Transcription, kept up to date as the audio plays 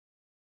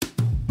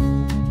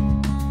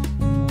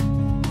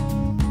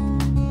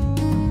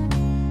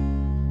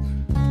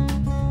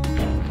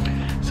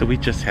So we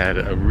just had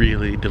a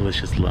really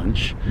delicious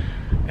lunch,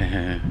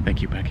 and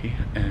thank you, Becky.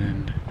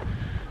 And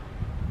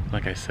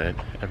like I said,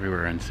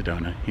 everywhere in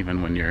Sedona,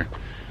 even when you're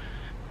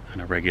on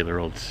a regular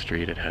old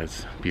street, it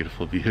has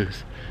beautiful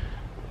views.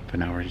 But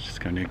now we're just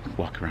going to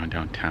walk around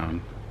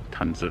downtown.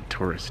 Tons of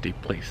touristy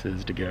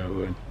places to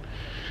go and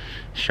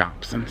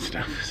shops and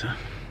stuff. So. That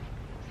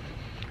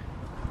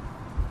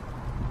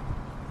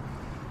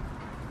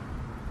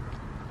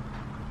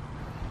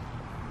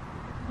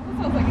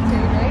sounds like a tune,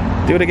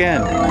 right? Do it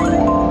again.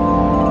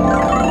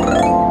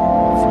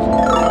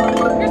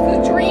 Here's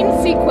the dream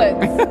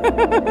sequence.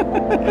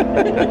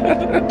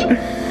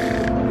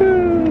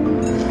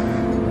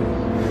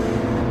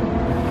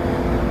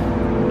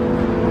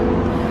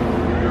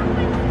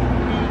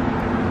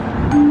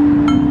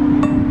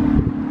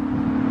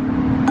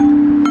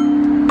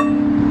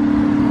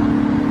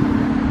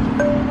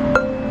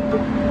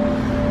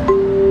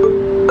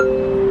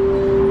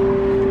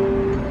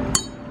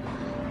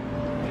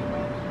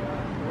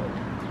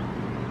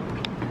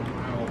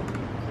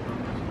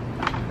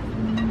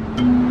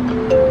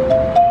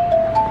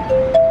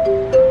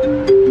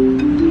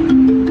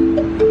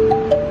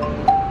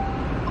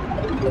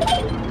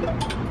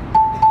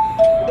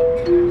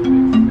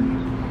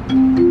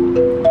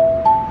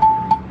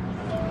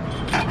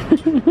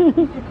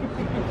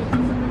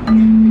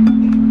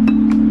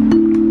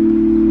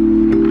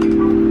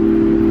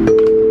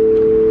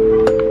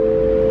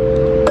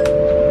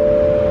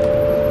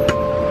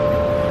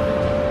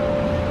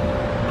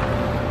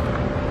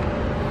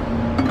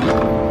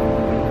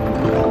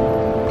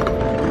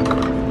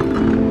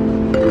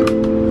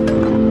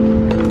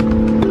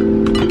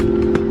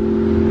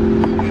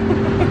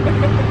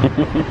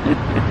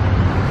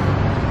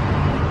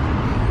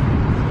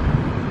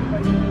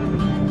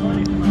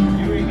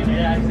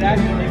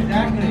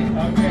 Exactly.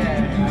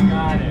 Okay, I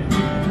got it.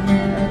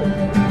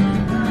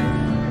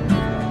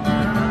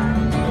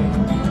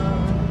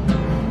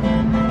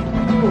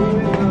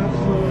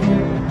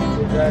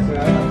 Exactly. I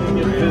think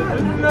it is.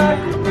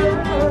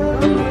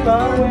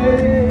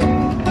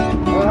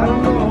 I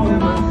don't know in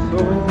my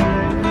soul.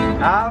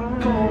 I don't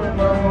know in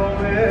my home.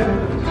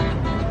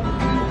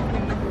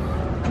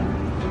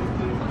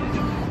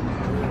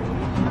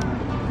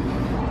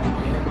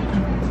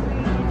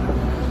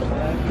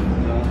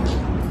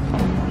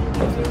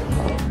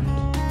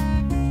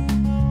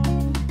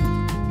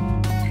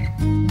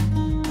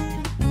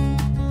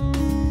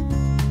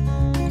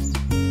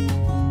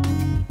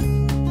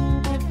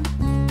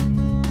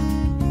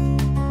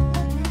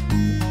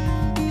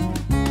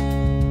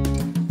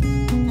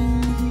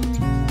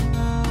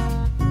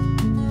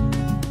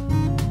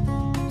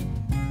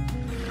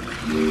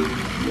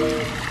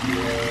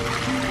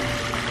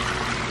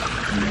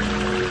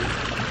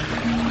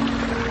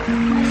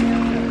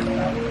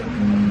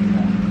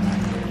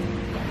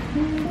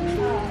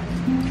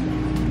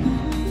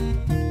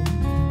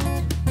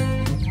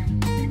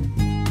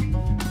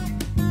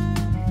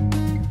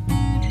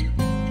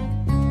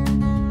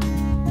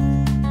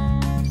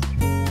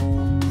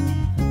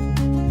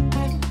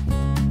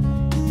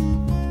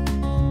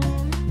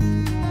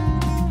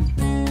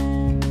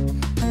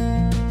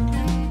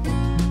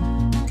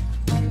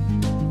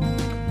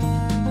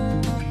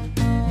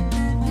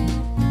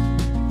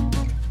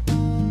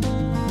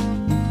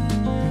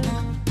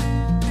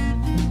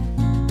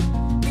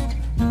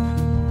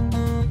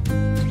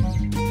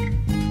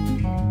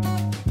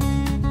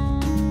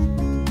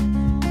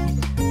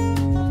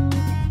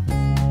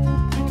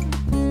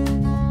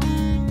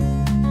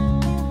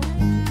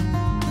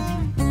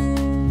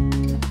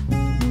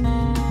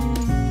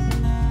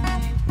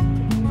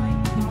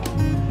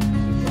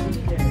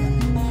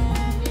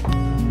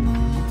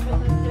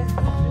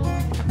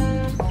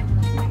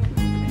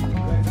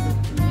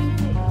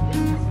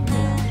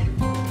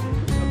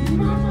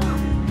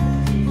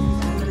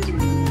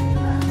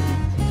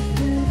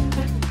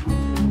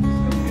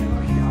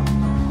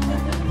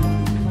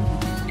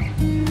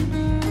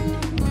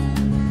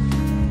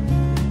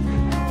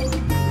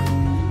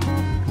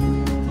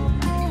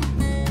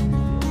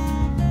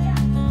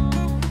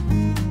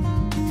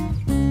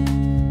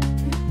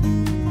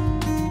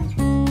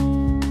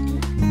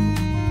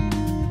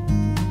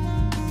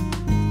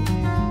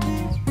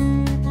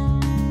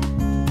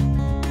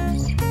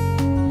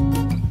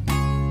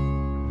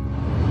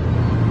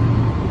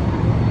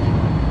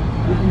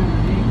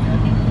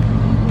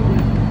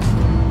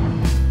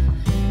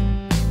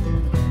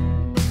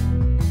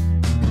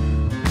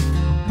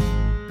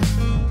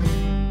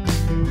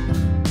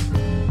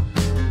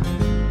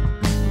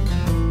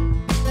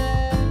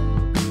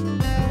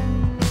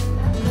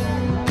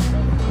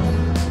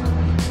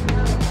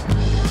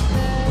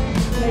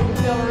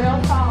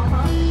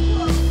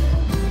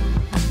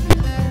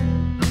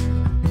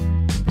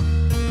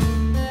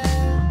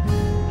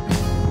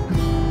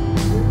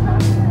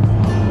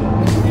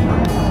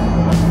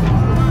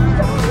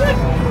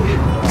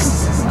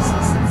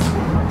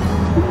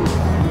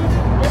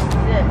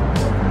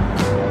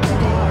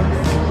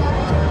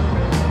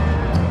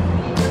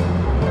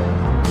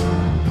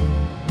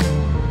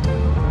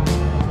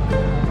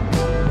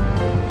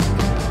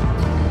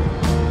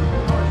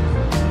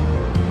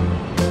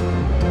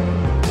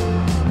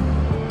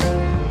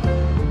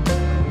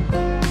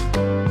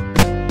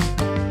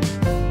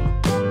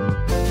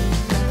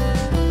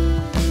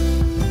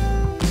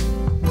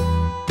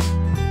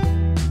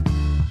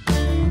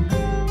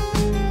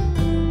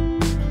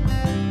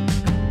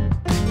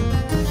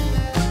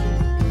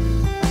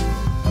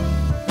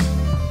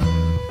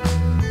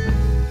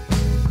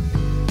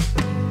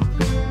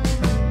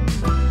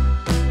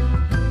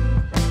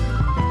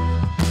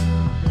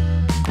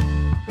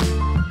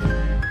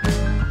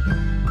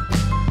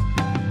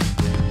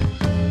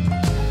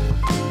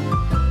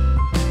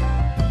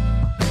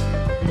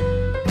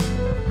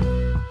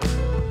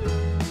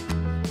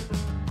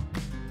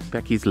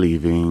 Becky's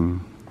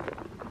leaving.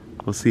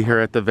 We'll see her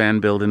at the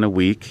van build in a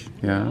week.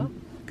 Yeah,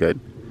 good.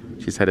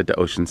 She's headed to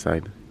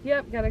Oceanside.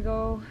 Yep, gotta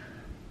go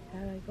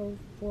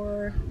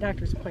for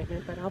doctor's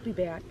appointment, but I'll be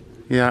back.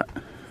 Yeah.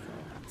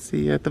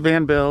 See you at the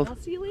van build. I'll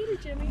see you later,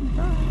 Jimmy.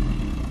 Bye.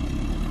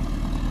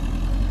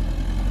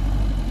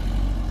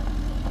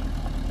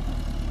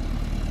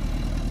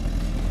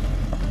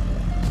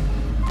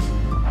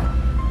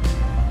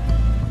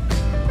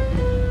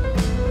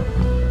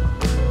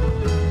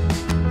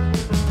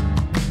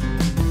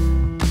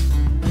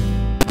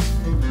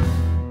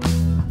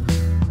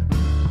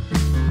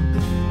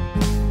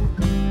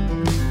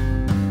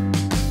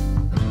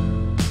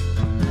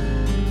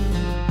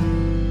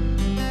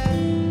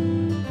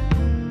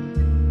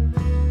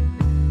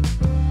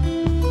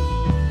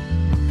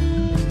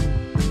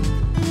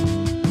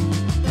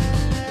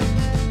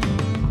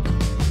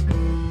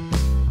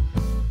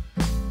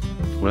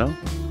 Well,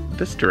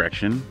 this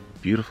direction,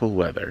 beautiful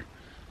weather.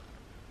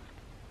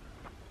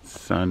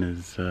 Sun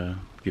is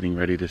getting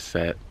ready to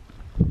set.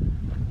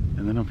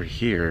 And then over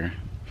here,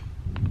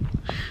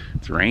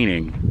 it's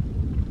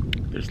raining.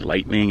 There's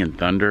lightning and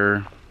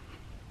thunder.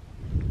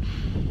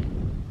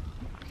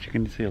 You're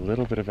going to see a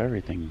little bit of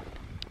everything.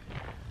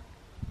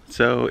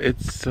 So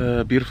it's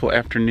a beautiful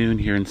afternoon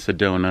here in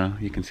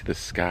Sedona. You can see the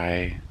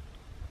sky.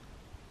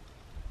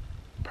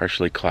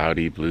 Partially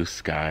cloudy, blue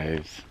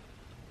skies.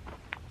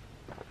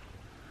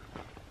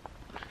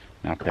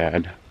 Not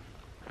bad.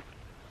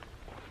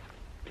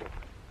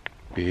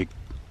 Big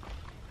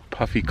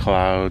puffy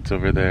clouds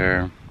over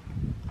there.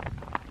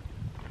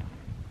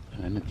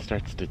 And then it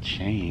starts to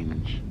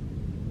change.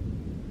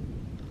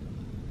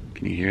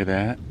 Can you hear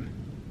that?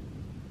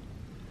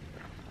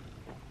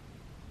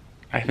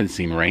 I haven't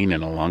seen rain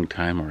in a long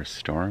time, or a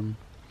storm.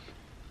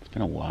 It's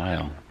been a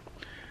while.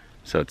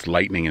 So it's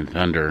lightning and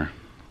thunder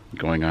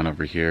going on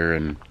over here,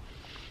 and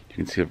you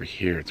can see over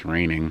here it's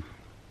raining.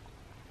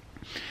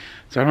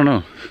 So I don't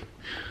know.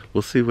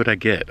 We'll see what I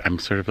get. I'm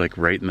sort of like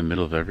right in the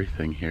middle of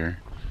everything here.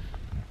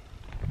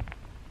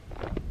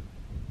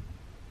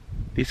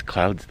 These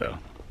clouds though,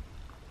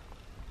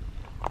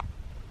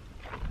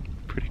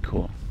 pretty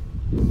cool.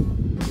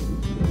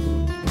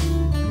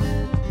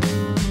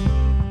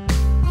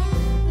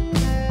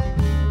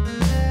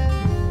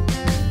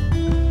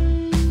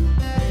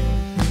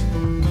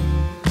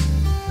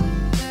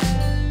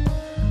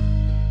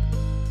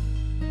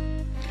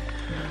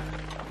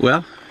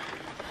 Well,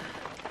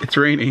 it's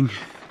raining,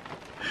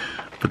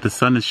 but the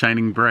sun is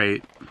shining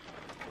bright.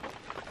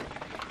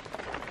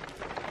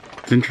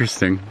 It's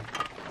interesting.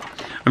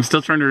 I'm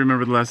still trying to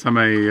remember the last time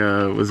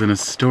I was in a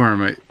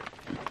storm. I'm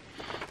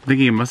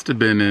thinking it must have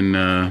been in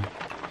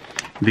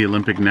the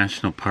Olympic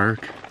National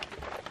Park,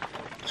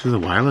 which was a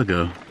while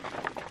ago.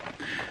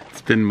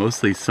 It's been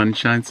mostly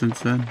sunshine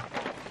since then.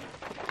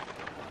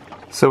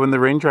 So when the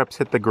raindrops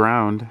hit the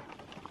ground,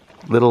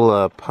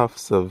 little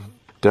puffs of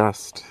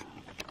dust.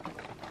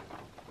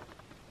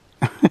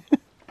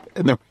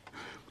 And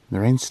the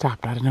rain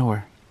stopped out of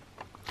nowhere.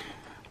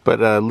 But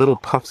little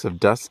puffs of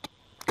dust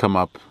come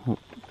up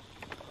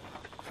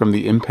from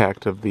the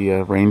impact of the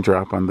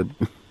raindrop on the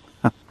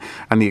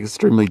on the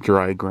extremely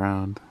dry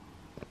ground.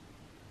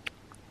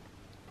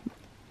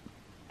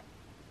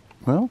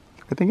 Well,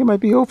 I think it might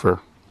be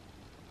over.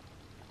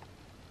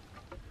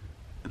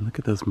 And look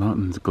at those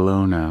mountains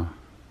glow now.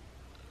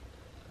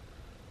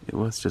 It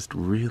was just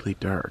really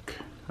dark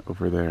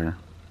over there.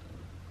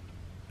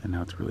 And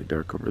now it's really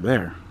dark over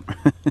there.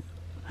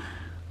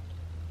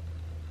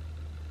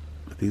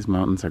 But these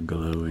mountains are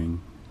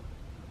glowing.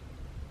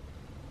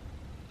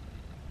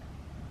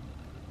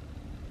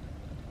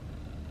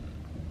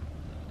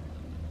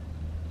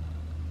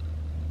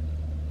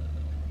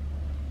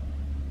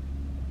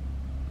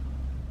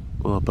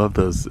 Well, above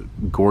those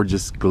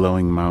gorgeous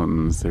glowing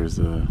mountains, there's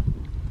a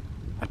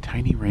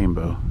tiny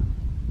rainbow.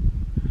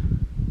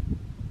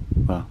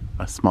 Well,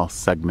 a small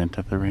segment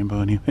of the rainbow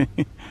anyway.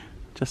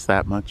 Just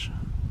that much.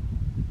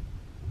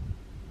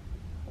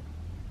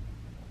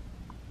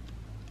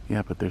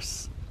 Yeah, but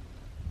there's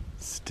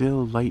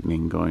still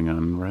lightning going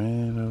on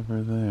right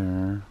over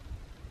there.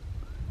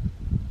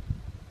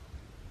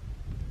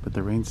 But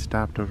the rain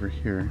stopped over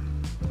here.